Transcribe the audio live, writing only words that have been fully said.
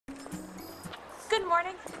Good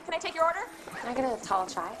morning. Can I take your order? Can I get a tall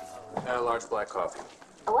chai? A large black coffee.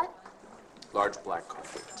 A what? Large black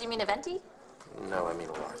coffee. Do you mean a venti? No, I mean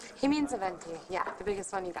a large. He means a venti. Yeah, the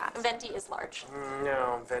biggest one you got. Venti is large.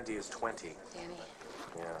 No, venti is 20. Danny.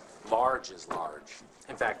 Yeah. Large is large.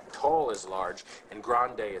 In fact, tall is large, and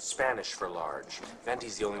grande is Spanish for large.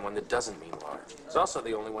 Venti's the only one that doesn't mean large. It's also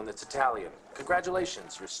the only one that's Italian.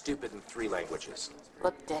 Congratulations, you're stupid in 3 languages.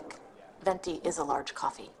 Look, Dick, venti is a large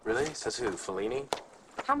coffee. Really? Says who? Fellini?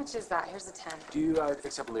 How much is that? Here's a 10. Do you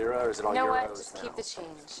accept lira, or is it all You know euros what? Just now? keep the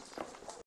change.